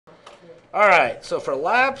All right, so for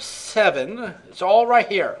Lab 7, it's all right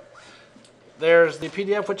here. There's the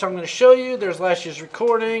PDF, which I'm going to show you. There's last year's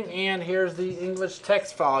recording, and here's the English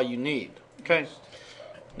text file you need. Okay.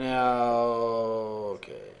 Now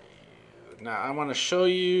I want to show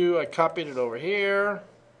you. I copied it over here,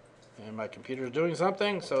 and my computer's doing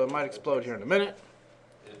something, so it might explode here in a minute.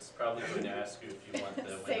 It's probably going to ask you if you want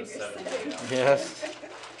the Windows 7 layout. Yes.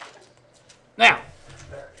 Now,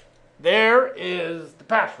 there is the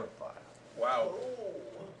password file. Wow.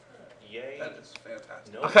 Yay. That is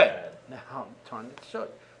fantastic. Notepad. Okay. Now I'm trying to show you.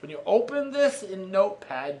 When you open this in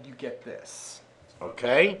Notepad, you get this.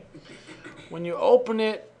 Okay? When you open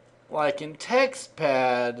it like in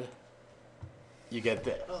TextPad, you get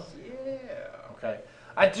this. Oh, yeah. Okay?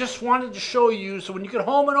 I just wanted to show you so when you get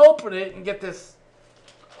home and open it and get this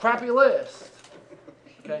crappy list.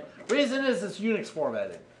 Okay? Reason is it's Unix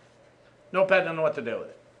formatted. Notepad don't know what to do with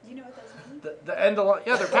it. You know what those mean? The end of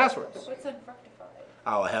yeah, they're passwords. What's unfructified?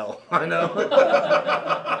 Oh hell, I know.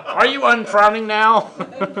 Are you unfrowning now?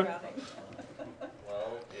 Unfrowning.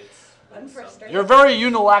 Well, it's... Unfrustrated. You're very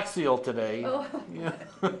unilaxial today. Oh. Yeah.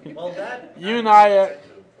 Well, that...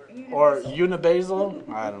 Or unibasal?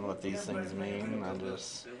 I don't know what these things mean. I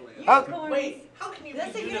just... Unicorns. Wait, how can you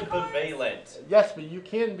That's be a unicorn? univalent? Yes, but you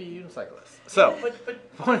can be unicyclist. So,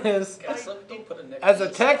 But point is, Don't put a next as a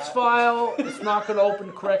text file, it's not going to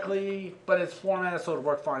open correctly, but it's formatted so it'll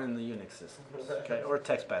work fine in the Unix system. Okay, or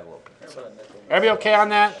TextPad will open. So, everybody okay on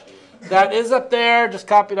that? That is up there. Just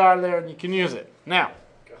copy it out of there, and you can use it. Now,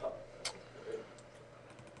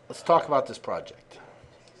 let's talk about this project.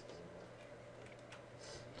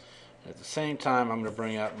 At the same time, I'm going to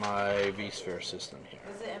bring up my vSphere system here.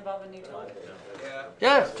 Does it involve a new tool? Yeah.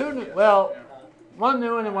 Yes, two new. Well, one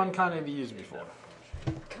new one and one kind of used before.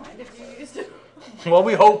 Kind of used. Well,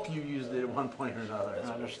 we hope you used it at one point or another.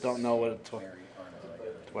 I just don't know what to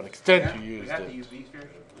what extent you We used have to it. use vSphere.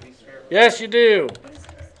 vSphere. Yes, you do.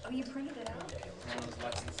 Oh, you printed it out. One of those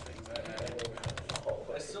license things I had.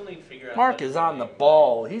 I still need to figure out... Mark is on the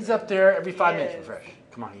ball. He's up there every 5 minutes. Yes. Refresh.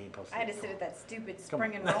 Come on, he ain't posted. I had to sit at that stupid Come spring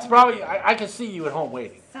on. enrollment. That's probably. I can see you at home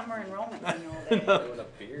waiting. Summer enrollment thing all day. No. With a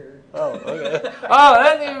beard. Oh, okay. Oh,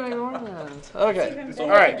 that didn't make more sense. Okay. Even All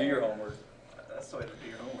better. right. Do your homework. That's the way to do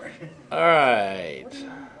your homework. All right. What do you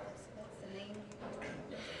mean? That's the name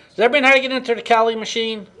you Does everybody know how to get into the Kali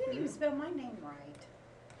machine? You didn't even spell my name right.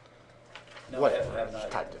 No, What? I have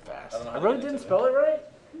not. Typed it fast. I don't know how I to really get didn't into spell it right.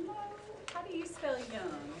 No. How do you spell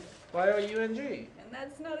young? Y-O-U-N-G. And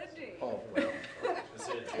that's not a G. Oh, well. Is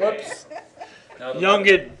it a J? Whoops. No,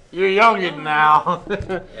 Youngin. You're youngin now. Yeah, I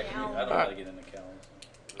don't know how to get into Kali.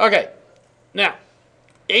 Okay. Now,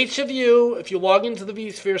 each of you, if you log into the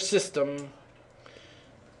vSphere system,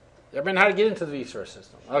 everybody know how to get into the vSphere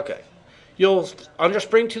system. Okay. You'll, under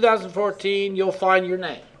Spring 2014, you'll find your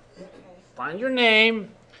name. Okay. Find your name.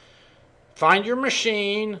 Find your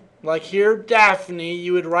machine. Like here, Daphne,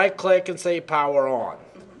 you would right-click and say power on.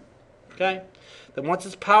 Okay? Then once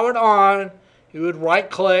it's powered on, you would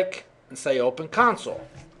right-click and say open console.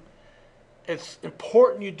 It's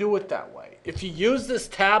important you do it that way. If you use this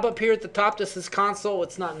tab up here at the top, this is console,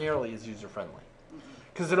 it's not nearly as user-friendly.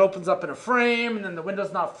 Because it opens up in a frame, and then the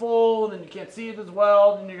window's not full, and then you can't see it as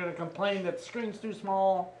well, and you're going to complain that the screen's too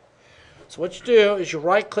small. So what you do is you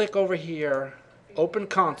right-click over here, open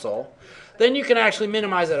console, then you can actually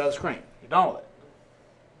minimize that other screen. You download it.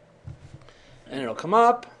 And it'll come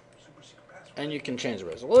up, and you can change the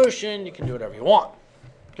resolution, you can do whatever you want.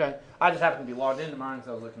 Okay? I just happen to be logged into mine because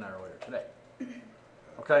I was looking at it earlier today.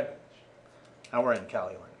 Okay? Now we're in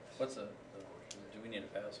Kali Linux. What's do we need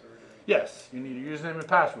a password? Yes, you need a username and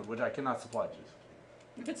password, which I cannot supply to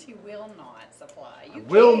you. But you will not supply. You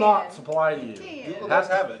Will can. not supply to you. can. Google That's-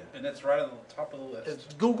 does have it, and it's right on the top of the list.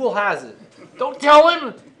 It's, Google has it. Don't tell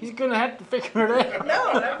him. He's going to have to figure it out.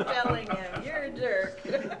 No, I'm telling him. You're a jerk.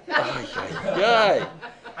 Yay.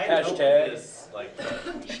 I know Hashtag. this, like...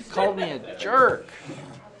 She called me a jerk.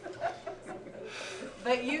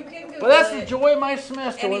 But you can Google But that's the it. joy of my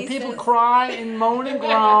semester. And When he people says- cry and moan and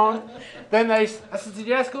groan, then I said, did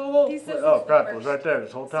you ask Google? He says Oh, it's crap, the it was right there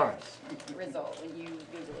this whole time. search result when you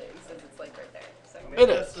Google it. He says it's like right there. So It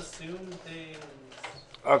Let's is. assume things...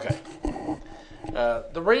 Okay.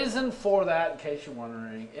 The reason for that, in case you're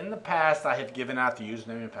wondering, in the past I have given out the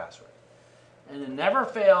username and password. And it never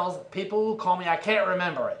fails. People will call me, I can't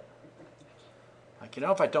remember it. Like,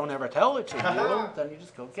 if I don't ever tell it to you, then you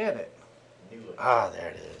just go get it. Ah, there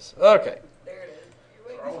it is. Okay. there it is.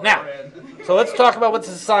 You're waiting. Now, so let's talk about what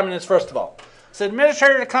this assignment is first of all. So,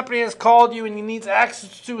 administrator of the company has called you and he needs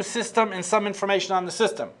access to a system and some information on the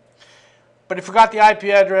system. But he forgot the IP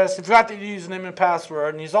address, he forgot the username and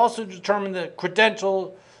password, and he's also determined the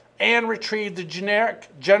credential and retrieve the generic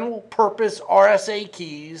general purpose RSA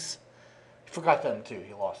keys. He forgot them too.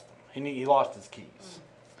 He lost them. He lost his keys.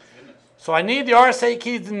 Goodness. So I need the RSA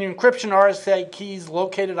keys and the encryption RSA keys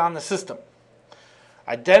located on the system.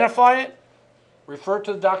 Identify it. Refer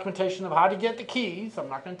to the documentation of how to get the keys. I'm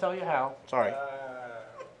not going to tell you how. Sorry.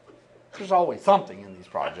 There's always something in these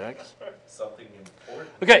projects. Something important.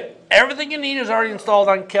 Okay, everything you need is already installed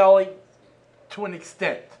on Kelly to an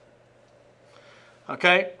extent.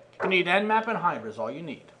 Okay, you need Nmap and Hydra is all you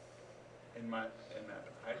need. Nmap and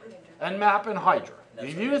Hydra? Nmap and Hydra. That's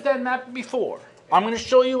You've right. used Nmap before. I'm going to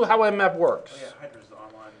show you how Nmap works. Oh yeah, Hydra's the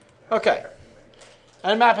online. Okay.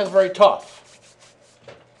 Nmap is very tough.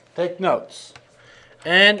 Take notes.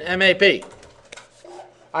 NMAP.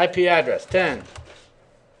 IP address 10.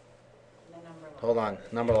 Hold on,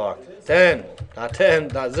 number lock.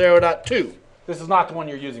 10.10.0.2. This is not the one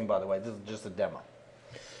you're using, by the way. This is just a demo.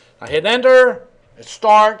 I hit enter. It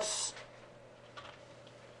starts.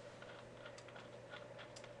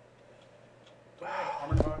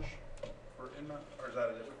 Armitage for Nmap, or is that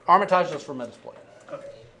a different? Armitage is for Metasploit. Okay.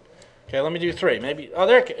 Okay, let me do 3. Maybe. Oh,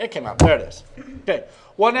 there it came out. There it is. Okay.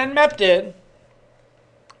 What Nmap did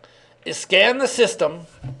is scan the system.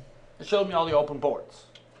 It showed me all the open ports.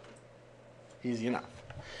 Easy enough.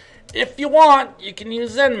 If you want, you can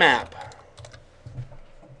use Nmap.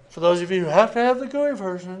 For those of you who have to have the GUI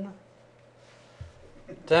version.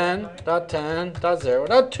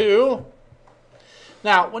 10.10.0.2.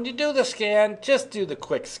 Now, when you do the scan, just do the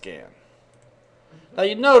quick scan. Now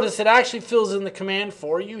you notice it actually fills in the command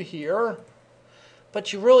for you here,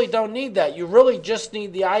 but you really don't need that. You really just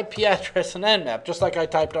need the IP address and Nmap, just like I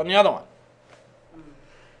typed on the other one.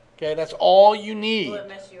 Okay, that's all you need. Will it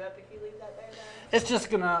mess you up if you leave that there then? It's just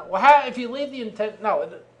gonna, well, if you leave the intent, no,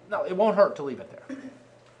 it won't hurt to leave it there.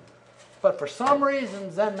 But for some reason,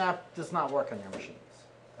 Nmap does not work on your machines.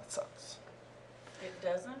 That sucks. It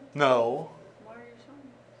doesn't? No. Why are you showing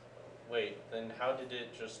me? Wait, then how did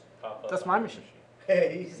it just pop up? That's on my the machine.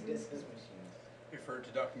 He's his machine. Refer to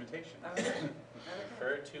documentation. Okay.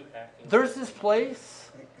 Refer to hacking. There's this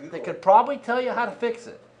place that could probably tell you how to fix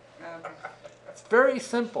it. Okay. It's very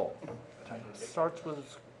simple. It starts with,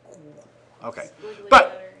 okay. Squiggly But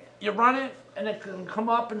letter, you run it, and it can come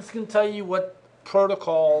up, and it's going to tell you what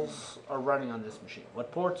protocols are running on this machine, what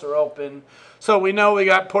ports are open. So we know we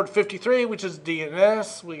got port 53, which is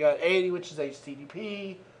DNS. We got 80, which is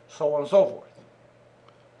HTTP, so on and so forth.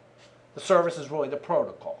 The service is really the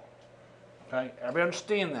protocol. Okay, everybody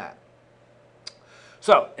understand that?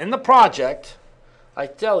 So in the project, I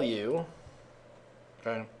tell you,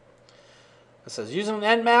 okay, it says using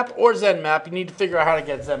Nmap or Zenmap, you need to figure out how to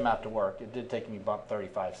get Zenmap to work. It did take me about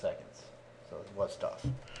 35 seconds, so it was tough.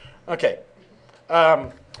 Okay,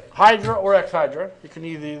 Hydra or X-Hydra, you can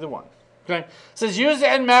use either one. Okay, it says use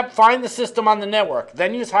Nmap, find the system on the network,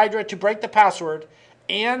 then use Hydra to break the password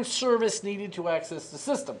and service needed to access the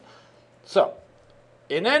system. So,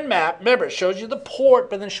 in Nmap, remember, it shows you the port,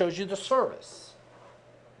 but then shows you the service.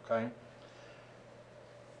 Okay?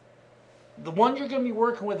 The one you're going to be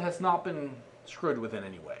working with has not been screwed with in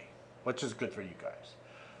any way, which is good for you guys.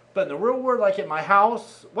 But in the real world, like at my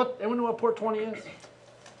house, anyone know what port 20 is?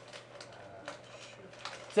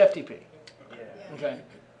 It's FTP. Yeah. Okay?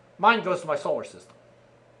 Mine goes to my solar system.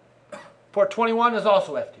 Port 21 is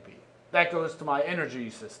also FTP. That goes to my energy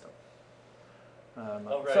system.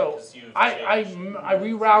 Oh, right, So 'cause you've I changed.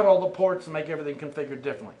 reroute all the ports and make everything configured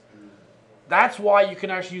differently. That's why you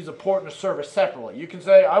can actually use a port and a service separately. You can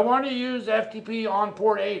say, I want to use FTP on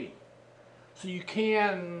port 80. So you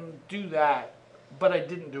can do that, but I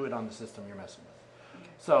didn't do it on the system you're messing with.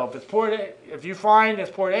 So if it's if you find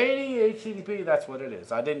it's port 80 HTTP, that's what it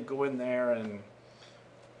is. I didn't go in there and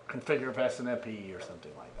configure SNMP or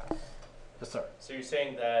something like that. Yes, sir. So you're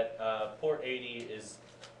saying that port 80 is,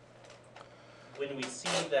 when we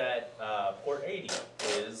see that port 80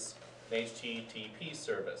 is an HTTP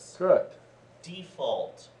service, Correct.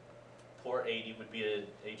 default port 80 would be an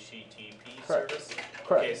HTTP Correct. service?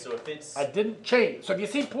 Correct. Okay, so if it's, I didn't change. So if you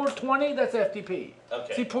see port 20, that's FTP.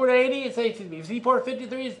 Okay. See port 80, it's HTTP. If you see port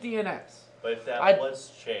 53, it's DNS. but if that I-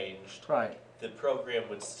 was changed, Right. the program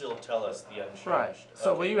would still tell us the unchanged. Right.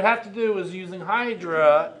 So what Okay. you have to do is using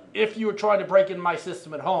Hydra, if you were trying to break into my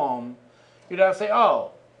system at home, you'd have to say,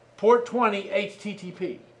 oh, port 20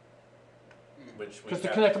 HTTP. Which we Because to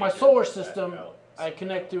have connect to my figure solar that system, out. I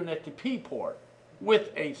connect to an FTP port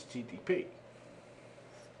with HTTP.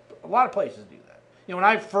 A lot of places do that. You know, when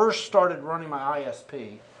I first started running my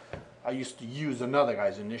ISP, I used to use another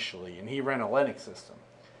guy's initially, and he ran a Linux system.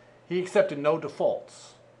 He accepted no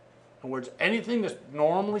defaults. In other words, anything that's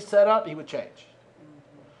normally set up, he would change.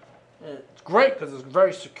 It's great because it's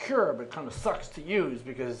very secure, but it kind of sucks to use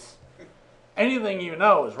because anything you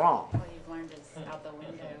know is wrong. All you've learned is out the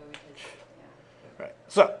window. Yeah. Right.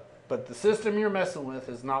 So, but the system you're messing with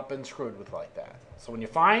has not been screwed with like that. So when you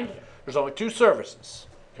find there's only 2 services,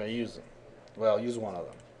 okay, use them. Well, use one of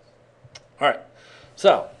them. All right.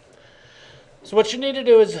 So what you need to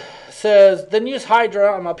do is says then use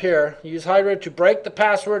Hydra. I'm up here. Use Hydra to break the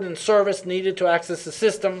password and service needed to access the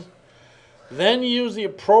system. Then use the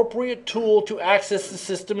appropriate tool to access the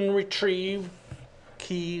system and retrieve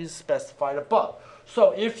keys specified above.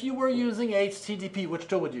 So if you were using HTTP, which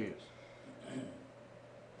tool would you use?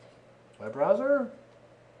 Web browser?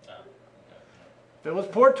 If it was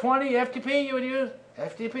port 20 FTP, you would use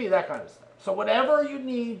FTP, that kind of stuff. So whatever you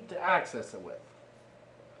need to access it with.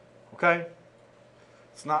 Okay?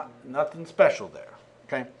 It's nothing special there.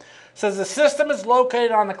 Okay? It says the system is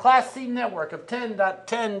located on the Class C network of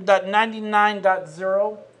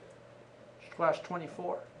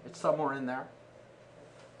 10.10.99.0/24. It's somewhere in there.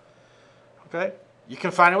 Okay? You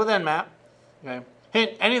can find it with Nmap. Okay?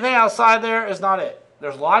 Hint, anything outside there is not it.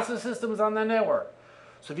 There's lots of systems on the network.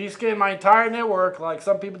 So if you scan my entire network, like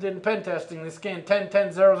some people did in pen testing, they scanned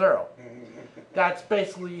 10.10.0.0. That's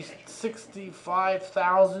basically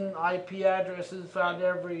 65,000 IP addresses found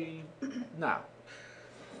every... No.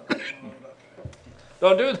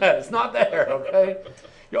 Don't do that. It's not there, okay?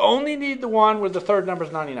 You only need the one where the third number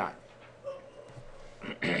is 99.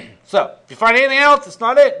 So, if you find anything else, it's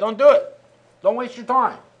not it. Don't do it. Don't waste your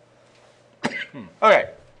time.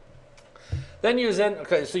 Okay. Then use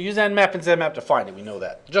so use Nmap and Zmap to find it. We know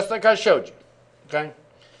that. Just like I showed you. Okay?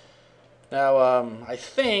 Now, I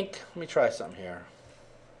think, let me try something here.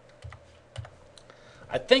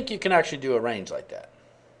 I think you can actually do a range like that.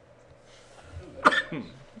 Yes,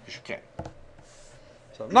 you can.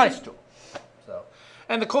 So, nice tool. So,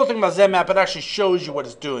 and the cool thing about Zmap, it actually shows you what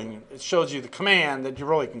it's doing. It shows you the command that you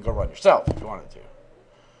really can go run yourself if you wanted to.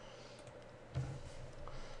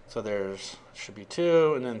 So should be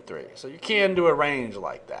 2 and then 3. So you can do a range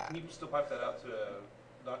like that. Can you still pipe that out to a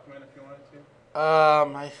document if you wanted to?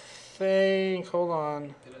 I think, hold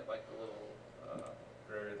on. Did it like a little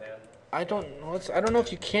Greater than. I don't know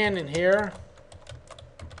if you can in here.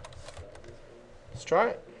 Let's try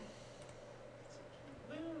it.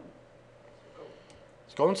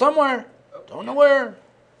 It's going somewhere. Don't know where.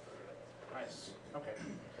 nice. Okay.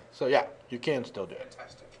 So yeah, you can still do it.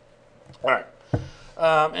 Fantastic. All right.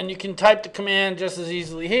 And you can type the command just as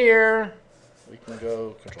easily here. We can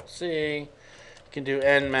go Control C. You can do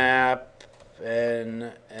Nmap map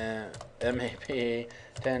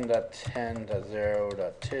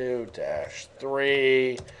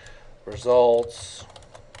 10.10.0.2-3 results.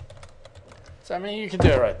 So I mean, you can do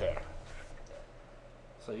it right there.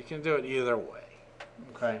 So you can do it either way.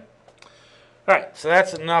 Okay. All right. So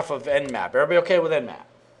that's enough of Nmap. Everybody okay with Nmap?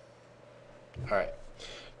 All right.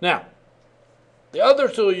 Now, the other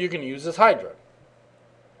tool you can use is Hydra.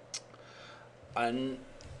 I'm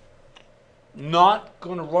not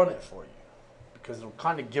going to run it for you because it'll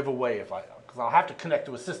kind of give away because I'll have to connect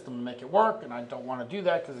to a system and make it work, and I don't want to do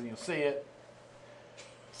that because then you'll see it.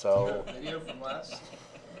 So Video from last?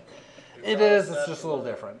 it is. It's just a little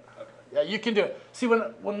different. Yeah, you can do it. See,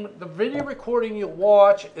 when the video recording you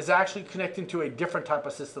watch is actually connecting to a different type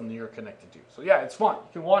of system than you're connected to. So yeah, it's fun.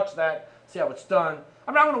 You can watch that, see how it's done.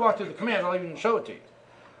 I'm not going to walk through the commands. I'll even show it to you.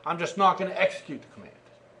 I'm just not going to execute the command.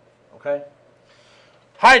 Okay?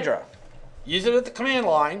 Hydra. Use it at the command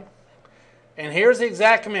line. And here's the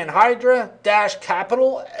exact command. Hydra-L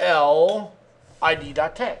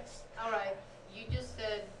ID.text. All right, you just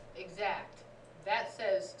said exact. That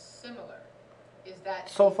says similar. Is that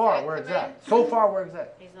So far, exact we're command? exact. So far, we're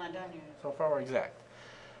exact. He's not done yet. So far, we're exact.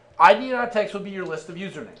 ID.text will be your list of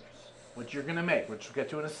usernames, which you're going to make, which we'll get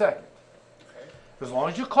to in a second. As long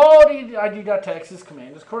as you call it ID.text, this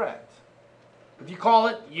command is correct. If you call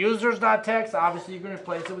it users.text, obviously you're going to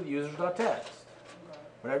replace it with users.text.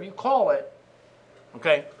 Whatever you call it,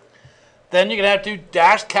 okay? Then you're going to have to do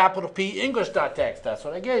 --P English.text. That's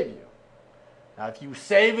what I gave you. Now, if you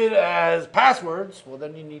save it as passwords, well,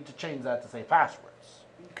 then you need to change that to say passwords.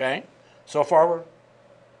 Okay? So far, we're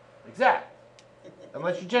exact.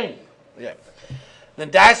 Unless you change it. Yeah.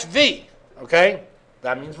 Then -V, okay?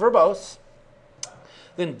 That means verbose.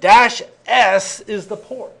 Then -S is the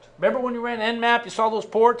port. Remember when you ran Nmap, you saw those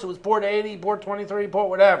ports? It was port 80, port 23, port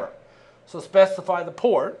whatever. So specify the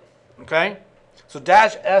port, okay? So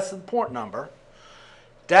 -S is the port number.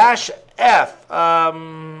 -F,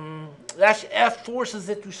 -F forces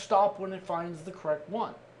it to stop when it finds the correct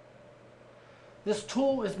one. This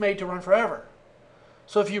tool is made to run forever.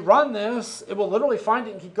 So if you run this, it will literally find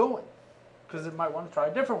it and keep going because it might want to try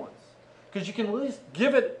different ones. Because you can at least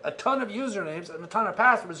give it a ton of usernames and a ton of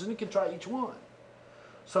passwords, and you can try each one.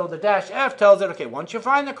 So the -F tells it, okay, once you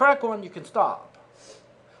find the correct one, you can stop.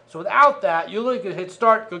 So without that, you look at hit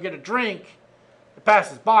start, go get a drink, it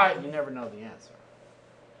passes by, and you never know the answer.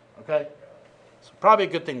 Okay? So probably a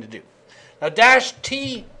good thing to do. Now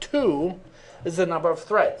 -T2 is the number of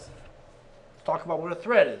threads. Let's talk about what a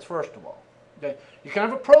thread is, first of all. Okay? You can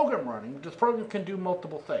have a program running, but this program can do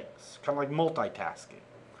multiple things, kind of like multitasking.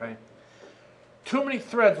 Okay? Too many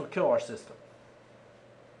threads will kill our system.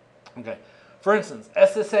 Okay. For instance,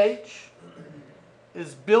 SSH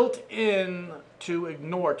is built in to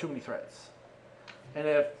ignore too many threads. And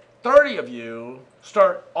if 30 of you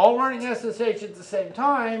start all running SSH at the same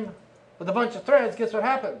time with a bunch of threads, guess what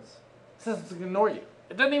happens? The system's going to ignore you.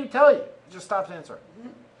 It doesn't even tell you. It just stops answering.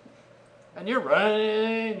 And you're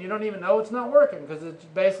running, you don't even know it's not working because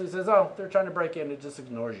it basically says, oh, they're trying to break in, it just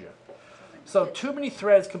ignores you. So too many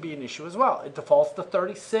threads can be an issue as well. It defaults to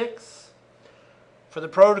 36. For the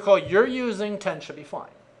protocol you're using, 10 should be fine.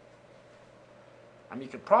 I mean, you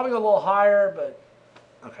could probably go a little higher, but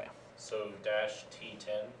okay. So -T10?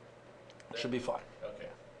 then? Should be fine. Okay.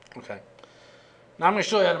 Okay. Now I'm going to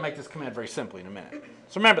show you how to make this command very simply in a minute.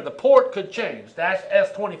 So remember, the port could change.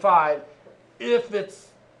 -S25 if it's,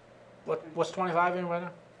 what's 25 in right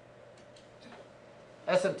now?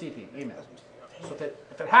 SMTP, email. So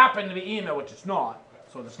if it happened to be email, which it's not,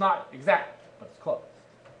 so it's not exact, but it's close.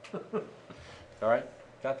 All right,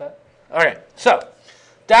 got that? All right, so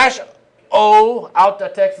 -O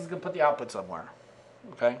out.txt is going to put the output somewhere.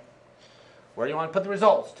 Okay, where do you want to put the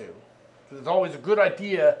results to? Because it's always a good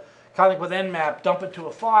idea, kind of like with Nmap, dump it to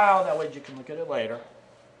a file. That way you can look at it later.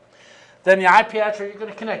 Then the IP address you're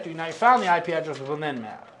going to connect to. Now you found the IP address with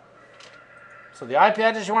Nmap. So the IP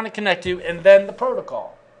address you want to connect to, and then the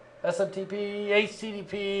protocol, SMTP,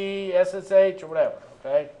 HTTP, SSH, or whatever.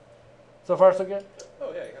 Okay, so far so good.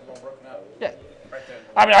 Oh yeah, you have it all broken out. Yeah. Right there.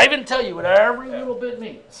 I mean, I even tell you what every little bit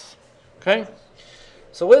means. Okay?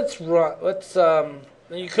 So let's run.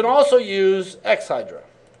 You can also use Xhydra.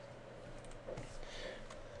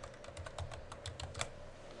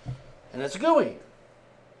 And it's a GUI.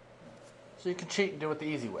 So you can cheat and do it the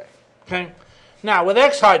easy way. Okay? Now, with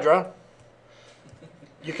Xhydra,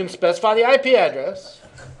 you can specify the IP address,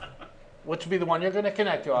 which would be the one you're going to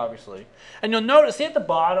connect to, obviously. And you'll notice, see at the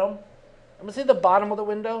bottom, I'm going to see the bottom of the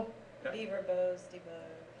window? Beaver bows,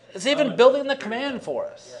 debug. It's even building the command for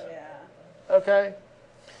us. Yeah. Okay?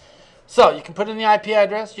 So you can put in the IP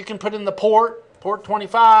address. You can put in the port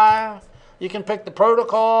 25. You can pick the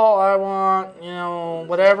protocol. I want,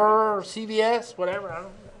 whatever, CVS, whatever. I don't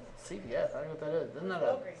know. CVS, I don't know what that is. Isn't that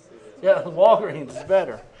a... Yeah, Walgreens is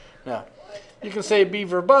better. No. You can say be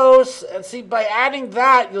verbose. And see, by adding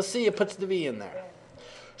that, you'll see it puts the V in there.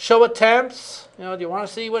 Show attempts. Do you want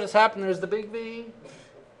to see what has happened? There's the big V.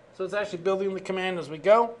 So it's actually building the command as we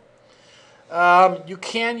go. You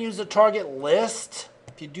can use a target list.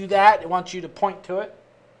 If you do that, it wants you to point to it.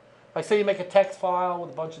 Like say you make a text file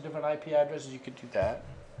with a bunch of different IP addresses, you could do that.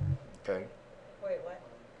 Okay. Wait, what?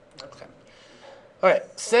 Okay. All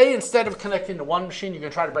right. Say instead of connecting to one machine, you're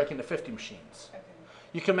going to try to break into 50 machines. Okay.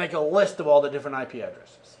 You can make a list of all the different IP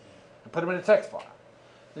addresses and put them in a text file.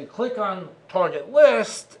 Then click on target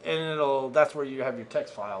list, and that's where you have your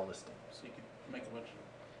text file listing. So you could make a bunch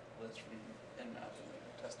of lists from Nmap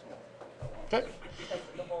and test them all. Okay. That's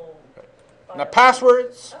the whole Now file.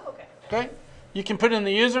 passwords. Oh, okay. Okay. You can put in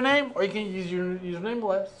the username, or you can use your username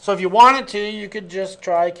list. So if you wanted to, you could just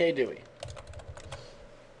try KDewey.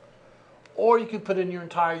 Or you could put in your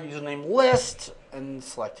entire username list and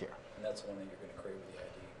select here. And that's one that you're going to create with the ID.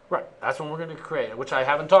 Right. That's when we're going to create it, which I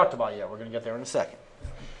haven't talked about yet. We're going to get there in a second.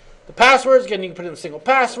 The passwords, again, you can put in a single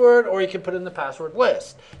password, or you can put in the password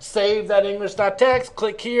list. Save that English.txt,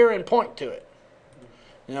 click here, and point to it.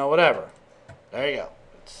 Whatever. There you go.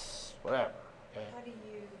 It's whatever. Okay. How do you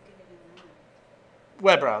get it in that?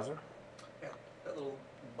 Web browser. Yeah, that little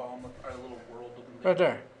bomb or little world looking thing. Right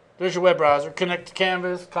there. There's your web browser. Connect to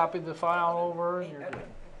Canvas, copy the file over, and you're good.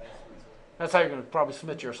 That's how you're going to probably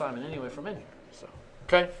submit your assignment anyway from in here. So,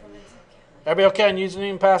 okay? Everybody okay on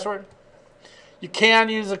username and password? You can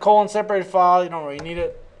use a colon separated file. You don't really need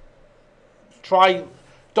it.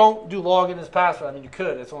 Don't do login as password. I mean, you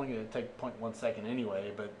could. It's only going to take 0.1 second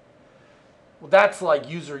anyway. But that's like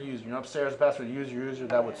user. Upstairs password user.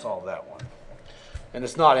 That would solve that one. And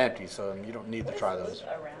it's not empty, so you don't need to try those.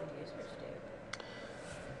 Around users do.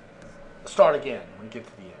 Start again when you get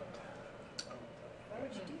to the end. Why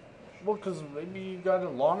would you do Well, because maybe you got a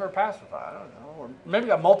longer password file. I don't know. Or maybe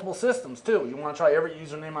you got multiple systems too. You want to try every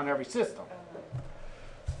username on every system.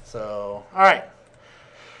 So, all right.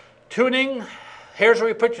 Tuning. Here's where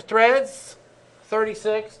you put your threads.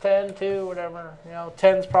 36, 10, 2, whatever.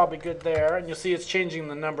 10's probably good there. And you'll see it's changing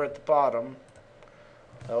the number at the bottom.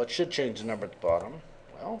 Oh, it should change the number at the bottom.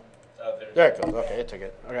 Well, there it goes. Okay, it took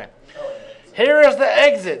it. Okay. Here is the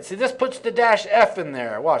exit. See, this puts the dash F in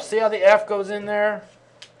there. Watch. See how the F goes in there?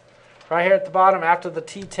 Right here at the bottom after the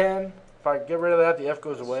T10. If I get rid of that, the F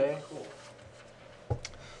goes away.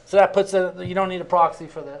 So that puts it, you don't need a proxy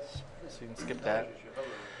for this. So you can skip that.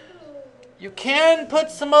 You can put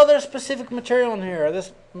some other specific material in here.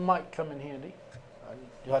 This might come in handy.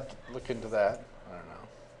 You'll have to look into that. I don't know.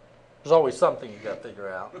 There's always something you got to figure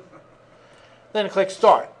out. Then click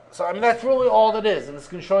Start. So, I mean, that's really all that is, and it's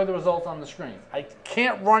going to show you the results on the screen. I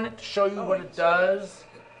can't run it to show you what it does,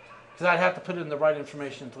 because I'd have to put in the right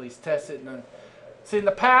information to at least test it. And then, see, in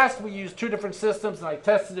the past, we used 2 different systems, and I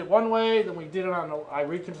tested it one way, then we did it on, I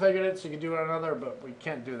reconfigured it so you could do it on another, but we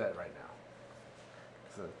can't do that right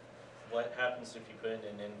now. So, What happens if you put in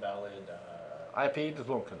an invalid, IP just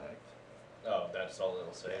won't connect. oh, that's all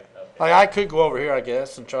it'll say? Okay. Like, I could go over here, I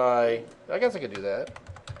guess, and try, I guess I could do that.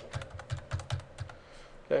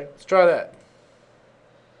 Okay, let's try that.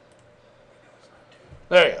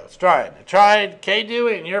 There you go, let's try it. I tried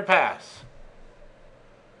KDo and your pass.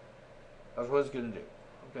 That's what it's going to do.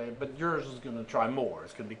 Okay, but yours is going to try more.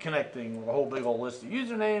 It's going to be connecting with a whole big old list of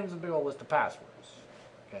usernames and a big old list of passwords.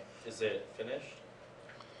 Okay. Is it finished?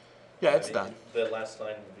 Yeah, it's I mean, done. The last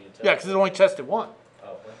line would be tested. Yeah, because it only tested one.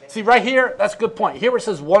 Oh, okay. See, right here, that's a good point. Here where it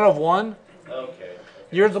says 1 of 1, Okay.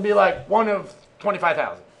 yours will be like 1 of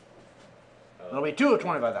 25,000. Oh. It'll be 2 of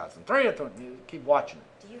 25,000, 3 of 20. You keep watching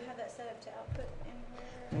it. Do you have that set up to output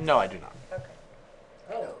anywhere? No, I do not. Okay.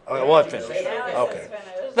 Okay, well, it's finished. Now it says Okay.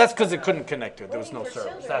 finished. That's because it couldn't connect to it. There was no Waiting for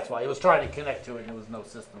service. children. That's why. It was trying to connect to it, and there was no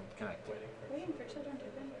system to connect to it. Waiting for children to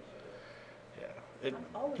finish. Yeah. I'm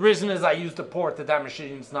always- The reason is I used a port that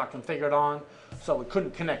machine's not configured on, so it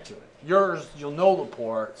couldn't connect to it. Yours, you'll know the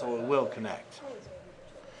port, so it will connect. Always waiting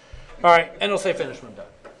for children. All right, and it'll say finish when done.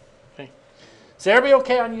 Okay. Is everybody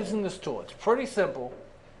okay on using this tool? It's pretty simple.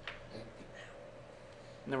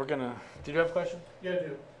 And then we're gonna. Did you have a question? Yeah, I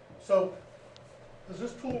do. So, does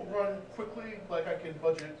this tool run quickly, like I can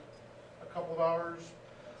budget a couple of hours?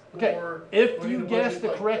 Okay, Or if do I you need to guess budget, the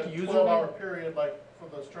like, correct a username- 12-hour period, like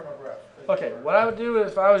for the stromograph. Okay, what I would do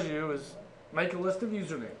if I was you is make a list of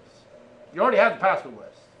usernames. You already have the password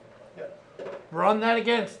list. Yeah. Run that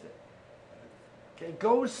against it. Okay, it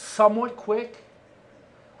goes somewhat quick.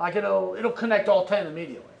 Like it'll connect all 10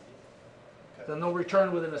 immediately. Then they'll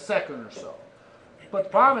return within a second or so. But the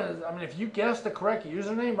problem is, I mean, if you guess the correct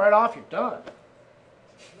username right off, you're done.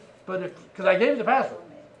 But because I gave you the password.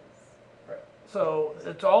 So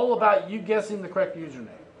it's all about you guessing the correct username.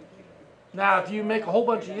 Now, if you make a whole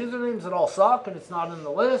bunch of usernames that all suck and it's not in the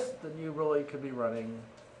list, then you really could be running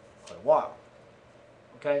quite a while.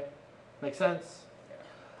 Okay? Make sense?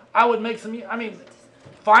 I would make some, I mean,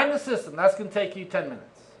 find the system. That's going to take you 10 minutes.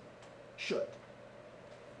 Should.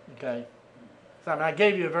 Okay? So, I mean, I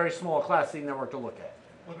gave you a very small Class C network to look at.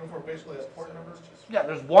 Looking for basically as port numbers? Yeah,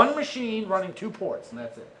 there's one machine running 2 ports, and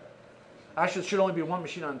that's it. Actually, it should only be one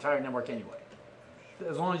machine on the entire network anyway,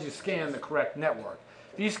 as long as you scan the correct network.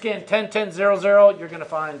 If you scan 10.10.00, you're going to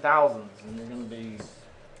find thousands, and you're going to be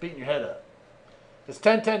beating your head up. It's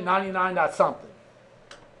 10.10.99 dot something.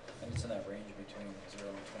 And it's in that range between 0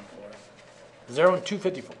 and 24. 0 and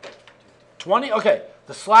 254. 20, okay,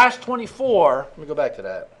 the /24, let me go back to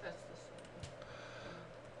that. That's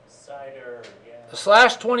the Cider, yeah. The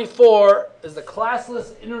 /24 is the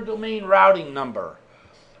classless interdomain routing number.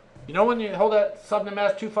 You know when you hold that subnet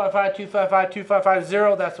mask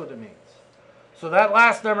 255.255.255.0, that's what it means. So that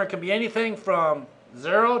last number can be anything from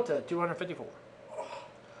 0 to 254.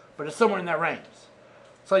 But it's somewhere in that range.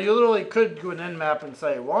 So you literally could do an nmap and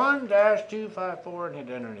say 1-254 and hit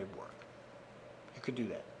enter and it would work. You could do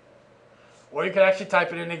that. Or you could actually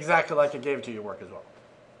type it in exactly like it gave it to you work as well.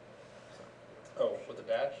 Oh, with the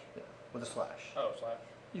dash? Yeah, with a slash. Oh, slash.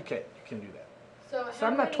 You can do that. So So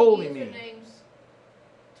I'm how not many totally mean. usernames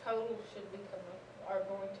total should we come up, are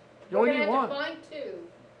going to? You only We're need gonna have one. to find 2.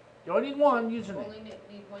 You only need one username. Only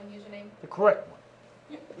need one username. The correct one.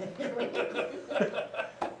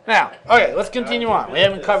 Now, okay, let's continue on. We're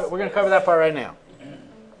going to cover that part right now.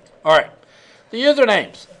 All right. The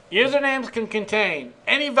usernames. Usernames can contain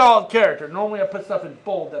any valid character. Normally I put stuff in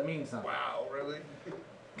bold that means something. Wow, really?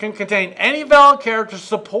 Can contain any valid character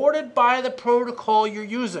supported by the protocol you're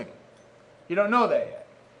using. You don't know that yet.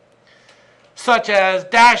 Such as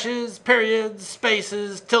dashes, periods,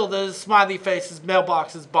 spaces, tildes, smiley faces,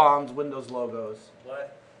 mailboxes, bombs, Windows logos.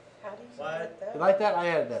 What? How do you What? select that? You like that? I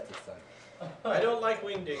added that this time. I don't like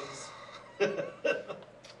wingdings.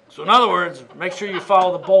 So in other words, make sure you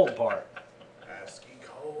follow the bold part. ASCII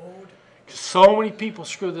code. 'Cause so many people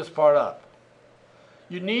screw this part up.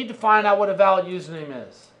 You need to find out what a valid username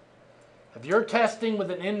is. If you're testing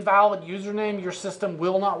with an invalid username, your system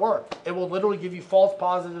will not work. It will literally give you false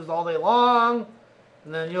positives all day long.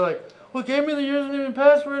 And then you're like, well, it gave me the username and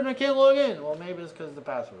password and I can't log in. Well, maybe it's because the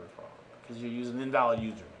password is wrong. Because you're using an invalid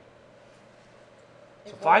username.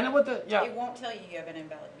 So find out what the, yeah. It won't tell you you have an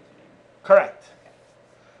invalid username. Correct.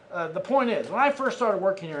 The point is, when I first started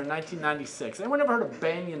working here in 1996, anyone ever heard of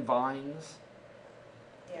Banyan Vines?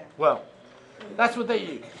 Yeah. Well, that's what they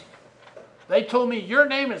used. They told me, your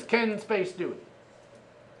name is Ken Space Dewey.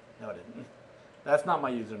 No, it didn't. That's not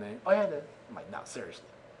my username. Oh, yeah, it did. I'm like, no, seriously.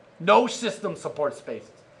 No system supports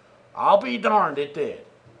spaces. I'll be darned, it did.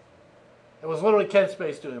 It was literally Ken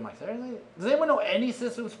Space Dewey. I'm like, seriously? Does anyone know any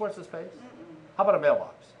system supports a space? How about a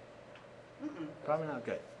mailbox? Probably not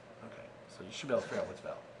good. Okay, so you should be able to figure out what's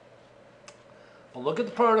valid. But look at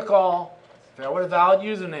the protocol, figure out what a valid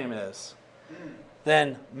username is.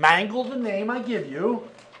 Then mangle the name I give you.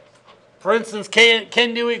 For instance,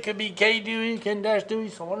 Ken Dewey could be K Dewey, Ken Dash Dewey,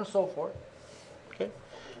 so on and so forth. Okay,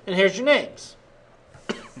 and here's your names.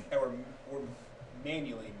 And we're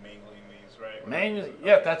manually mangling these, right? Manually,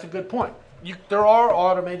 yeah, that's a good point. There are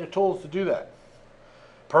automated tools to do that.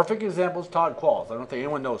 Perfect example is Todd Qualls. I don't think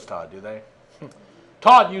anyone knows Todd, do they?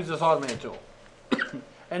 Todd used this automated tool.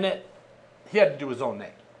 And he had to do his own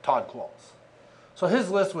name, Todd Qualls. So his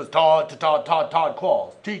list was Todd Qualls. Todd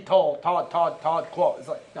Qualls. It's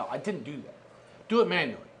like, no, I didn't do that. Do it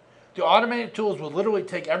manually. The automated tools will literally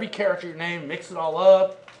take every character in your name, mix it all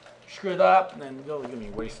up, screw it up, and then you're going to be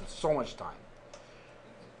wasting so much time.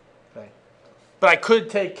 Okay? But I could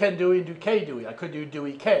take Ken Dewey and do K Dewey. I could do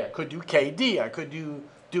Dewey K. I could do KD. I could do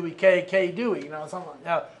Dewey K Dewey. You know, something like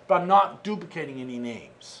that. But I'm not duplicating any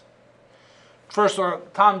names. First one,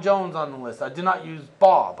 Tom Jones on the list. I did not use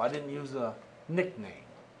Bob. I didn't use a nickname.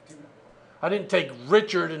 I didn't take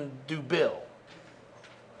Richard and do Bill.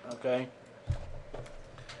 Okay?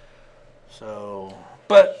 So,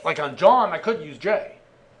 but like on John, I could use J.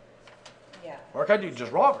 Yeah. Or I could do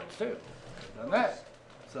just Roberts too. Done that.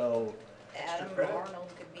 So, Adam Arnold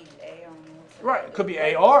could be A. Arnold. right, it could be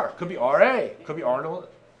AR, could be RA, could be Arnold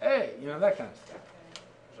A, you know, that kind of stuff.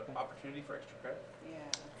 There's an opportunity for extra credit. Yeah.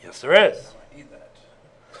 Yes, there is. I need that.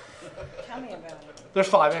 Tell me about it. There's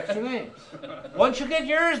 5 extra names. Once you get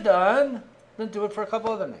yours done, then do it for a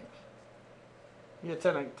couple other names. You get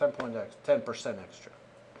 10% extra.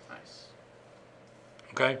 Nice.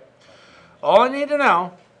 Okay? All I need to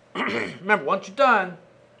know, remember, once you're done,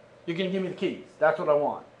 you're going to give me the keys. That's what I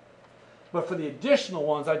want. But for the additional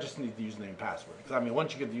ones, I just need the username and password. Because, I mean,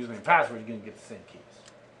 once you get the username and password, you're going to get the same keys.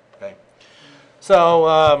 Okay?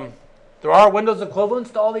 So, there are Windows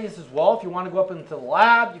equivalents to all these as well. If you want to go up into the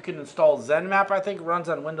lab, you can install ZenMap. I think it runs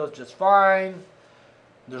on Windows just fine.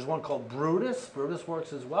 There's one called Brutus. Brutus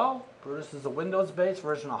works as well. Brutus is a Windows-based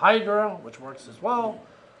version of Hydra, which works as well.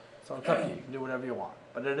 So it's up to you. You can do whatever you want.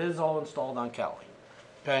 But it is all installed on Kali.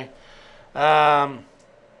 Okay?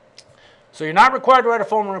 So you're not required to write a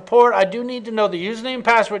formal report. I do need to know the username and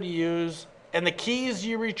password you use and the keys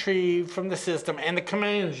you retrieved from the system and the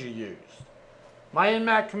commands you used. My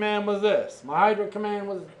nmat command was this. My Hydra command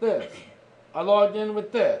was this. I logged in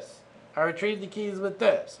with this. I retrieved the keys with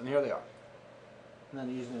this. And here they are. And then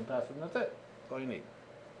the username and password, and that's it. That's all you need.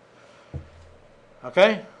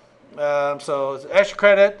 Okay? So it's extra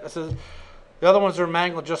credit. This is, the other ones are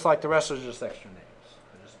mangled just like the rest are just extra names.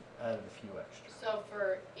 I just added a few extra. So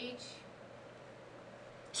for each,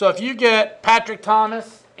 So if you get Patrick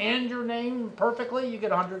Thomas and your name perfectly, you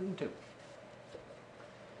get 102.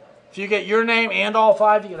 If you get your name and all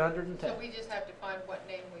 5, you get 110. so we just have to find what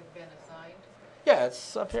name we've been assigned? Yeah,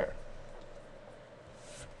 it's up here.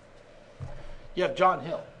 You have John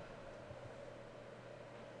Hill.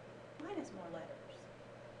 Mine has more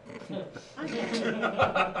letters.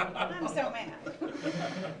 I'm so mad.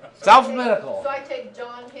 It's alphabetical. So I take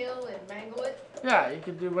John Hill and mangle it? Yeah, you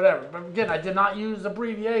can do whatever. But again, I did not use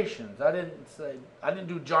abbreviations. I didn't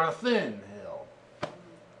do Jonathan Hill.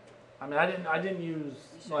 I mean, I didn't use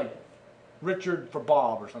like Richard for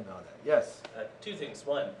Bob or something like that. Yes. 2 things.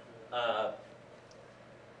 One,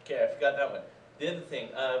 okay, I forgot that one. The other thing,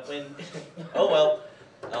 when, oh well,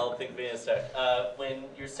 I'll think of it in a sec. When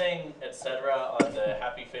you're saying etc. on the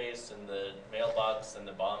happy face and the mailbox and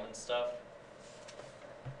the bomb and stuff,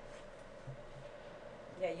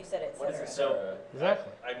 Yeah, you said it. what is Cetera. it? So,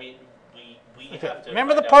 Exactly. I mean, we Okay. have to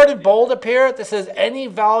Remember the find out part what in the- bold up here that says any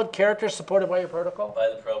valid character supported by your protocol? by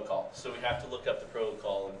the protocol. So we have to look up the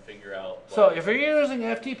protocol and figure out. So what- if you're using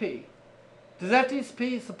FTP, does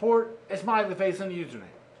FTP support a smiley face in the username?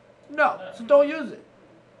 No, so don't use it.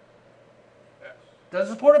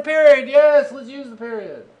 Doesn't support a period. Yes, let's use the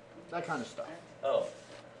period. That kind of stuff. Oh,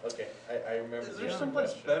 okay. I remember. Is the there other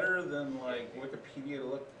someplace question. better than like Wikipedia to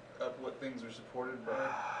look up what things are supported by?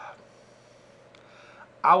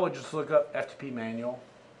 I would just look up FTP manual.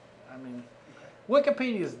 I mean,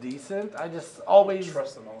 Wikipedia is decent. I just always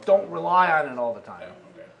Trust them all the don't time. rely on it all the time.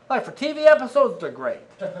 Okay. Like for TV episodes, they're great.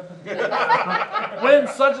 When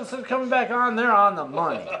such and such coming back on, they're on the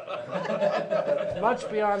money. Much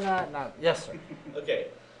beyond that, not. Yes, sir. Okay,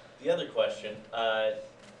 the other question.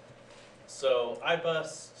 So I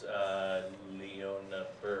bust Leona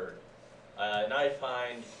Bird, and I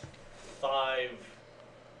find 5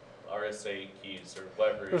 RSA keys or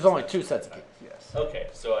whatever. There's is only that. 2 sets of keys. Yes. Okay,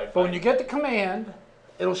 so I find But when you get the command,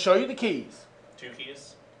 it'll show you the keys. 2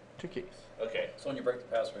 keys. 2 keys. Okay. So when you break the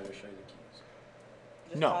password, it'll show you the keys.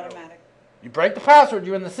 Just No. automatic You break the password,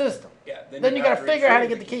 you're in the system. Yeah. Then you got to figure out how to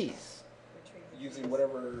get the keys. retrieval. Using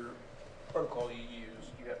whatever protocol you use,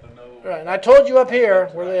 you have to know. Right, and I told you up here,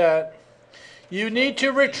 where they at, you need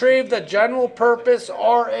to retrieve the general purpose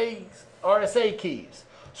RSA keys.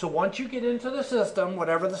 So once you get into the system,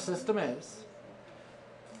 whatever the system is,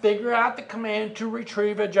 figure out the command to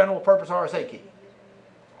retrieve a general purpose RSA key.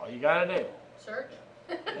 All you gotta do. Search?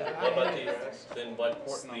 What about then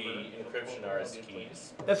what's the encryption RS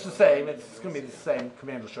keys? It's the same, it's gonna be the same,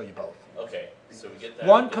 command will show you both. Okay, so we get that.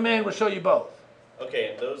 One command will show you both.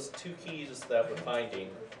 Okay, and those 2 keys that we're finding,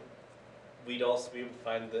 we'd also be able to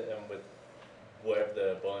find them with whatever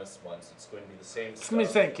the bonus ones. It's going to be the same. It's gonna be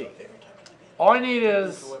the same key. All you need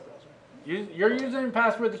is your username and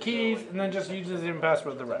password, the keys, and then just username and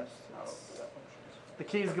password the rest. The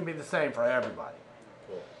keys are gonna be the same for everybody.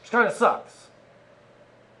 Cool. Which kind of sucks.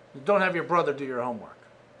 You don't have your brother do your homework.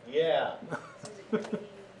 Yeah.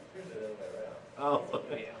 Oh.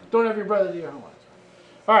 Don't have your brother do your homework.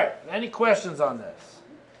 All right. Any questions on this?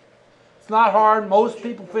 It's not hard. Most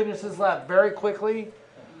people finish this lab very quickly.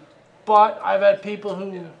 But I've had people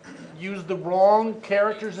who use the wrong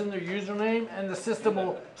characters in their username, and the system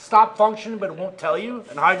will stop functioning, but it won't tell you,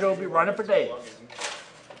 and Hydro will be running for days. And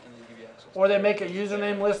they give you access. Or they make a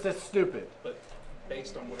username list that's stupid. But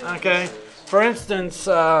based on whatever. Okay. this is, For instance,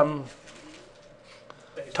 Tom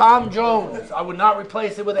Jones. I would not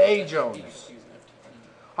replace it with A Jones. use an FTP.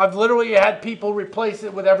 I've literally had people replace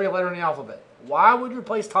it with every letter in the alphabet. Why would you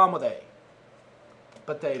replace Tom with A?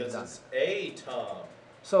 But they've Because done it's it. a Tom.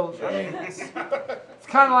 So, I mean, it's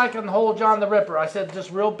kind of like on the whole John the Ripper. I said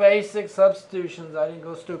just real basic substitutions. I didn't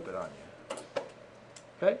go stupid on you.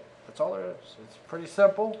 Okay? That's all there is. It's pretty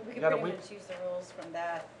simple. We You can gotta pretty wait. much use the rules from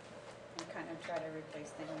that and kind of try to replace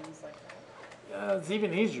things like that. Yeah, it's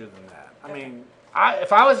even easier than that. I mean,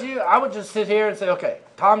 if I was you, I would just sit here and say, okay,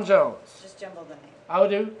 Tom Jones. Just jumble the name. I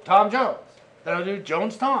would do Tom Jones. Then I would do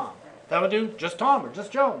Jones Tom. Then I would do just Tom or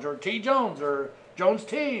just Jones or T Jones or Jones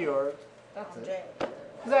T or that's Tom it. J.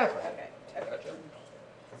 Exactly. Okay.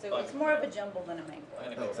 So it's more of a jumble than a mangle.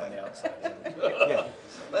 I'm gonna go from the outside. Yeah.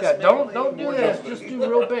 Yeah. Don't do this. Just do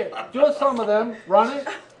real big. Do some of them. Run it.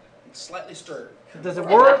 Slightly stirred. Does it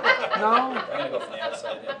work? No. I'm gonna go from the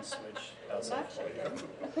outside and switch outside.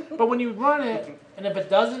 But when you run it, and if it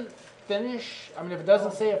doesn't finish, I mean, if it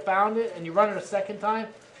doesn't say it found it, and you run it a second time,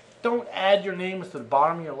 don't add your names to the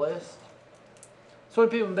bottom of your list. So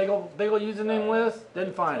many people, they go username list,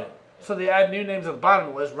 didn't find it. So they add new names at the bottom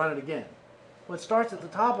of the list, run it again. Well, it starts at the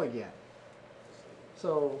top again.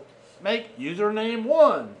 So make username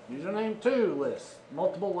 1, username 2 list,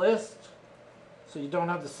 multiple lists, so you don't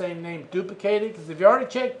have the same name duplicated. Because if you already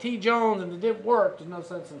checked T Jones and it didn't work, there's no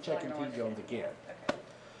sense in checking T Jones again. Okay.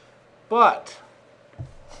 But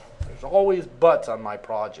there's always buts on my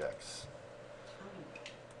projects.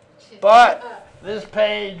 But this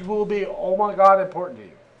page will be, oh my God, important to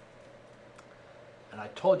you. And I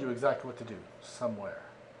told you exactly what to do somewhere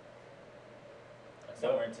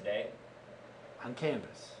Somewhere today. on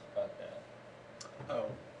Canvas. About that. Oh.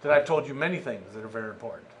 That I told you many things that are very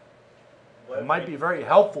important. What It if might we- be very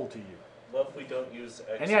helpful to you. What if we don't use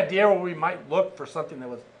X? Any idea where we might look for something that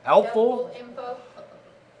was helpful? Info?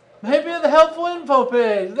 Maybe the helpful info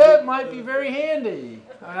page. That might be very handy.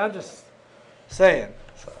 I'm just saying.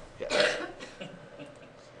 So, yeah.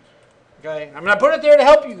 Okay. I mean, I put it there to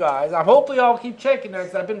help you guys. I hopefully I'll keep checking there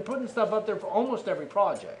because I've been putting stuff up there for almost every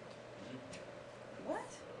project. What?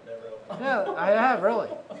 Never open. Yeah, I have really.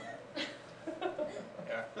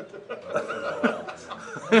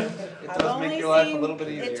 It I've does only make your life a seen little bit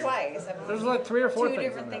it easier. twice. I've There's only like 3 or 4 two things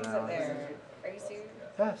different in there things now. up there. Are you serious?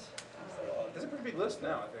 Yes. It's a pretty big list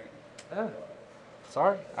now, I think. Yeah.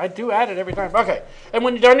 Sorry, I do add it every time. Okay. And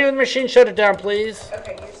when you're done with the machine, shut it down, please.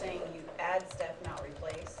 Okay, you're saying you add stuff, not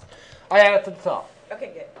replace? I add it to the top. Okay,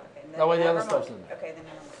 good, okay. then That way the other never stuff's mind. in there. Okay, then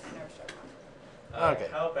never mind, I never started on Okay.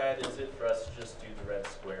 How bad is it for us to just do the red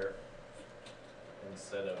square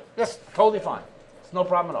instead of? That's totally fine. It's no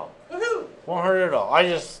problem at all. Woohoo! Won't hurt it at all. I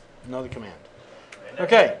just know the command. And that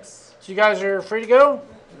Okay. makes- So you guys are free to go.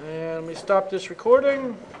 And let me stop this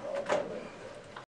recording.